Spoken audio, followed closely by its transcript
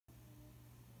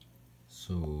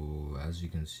So as you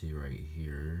can see right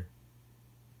here,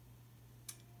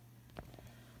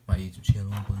 my YouTube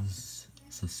channel was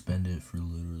suspended for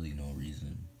literally no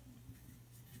reason.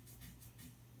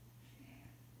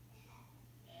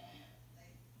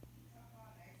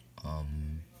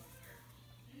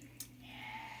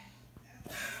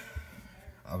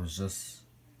 I was just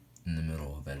in the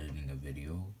middle of editing a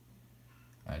video.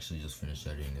 I actually just finished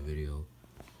editing the video,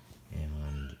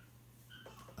 and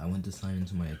I went to sign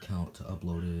into my account to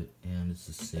upload it, and it's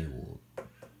disabled.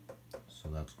 So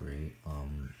that's great.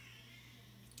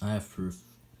 I have proof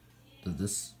that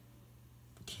this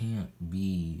can't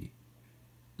be.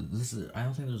 I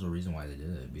don't think there's a reason why they did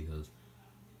it, because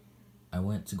I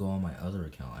went to go on my other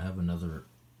account. I have another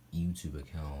YouTube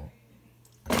account,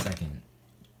 a second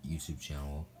YouTube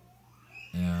channel,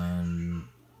 and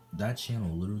that channel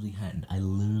literally I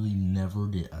literally never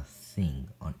did a thing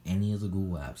on any of the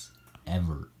Google apps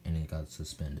ever, and it got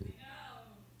suspended.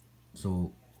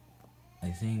 So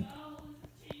I think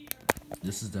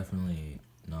this is definitely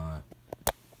not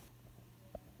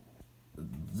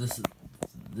this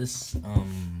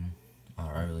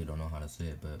I really don't know how to say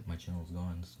it, but my channel's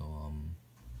gone. So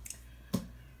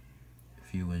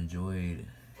if you enjoyed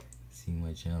seeing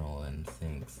my channel, and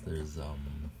thanks, there's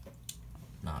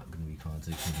not gonna be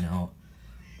content coming out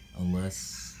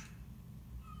unless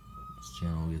this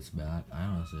channel gets back. I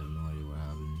honestly have no idea what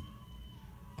happened.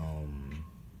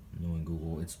 Knowing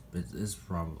Google, it's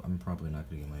probably, I'm probably not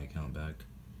gonna get my account back,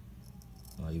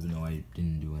 even though I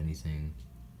didn't do anything.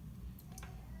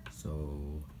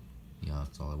 So yeah,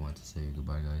 that's all I wanted to say.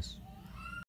 Goodbye, guys.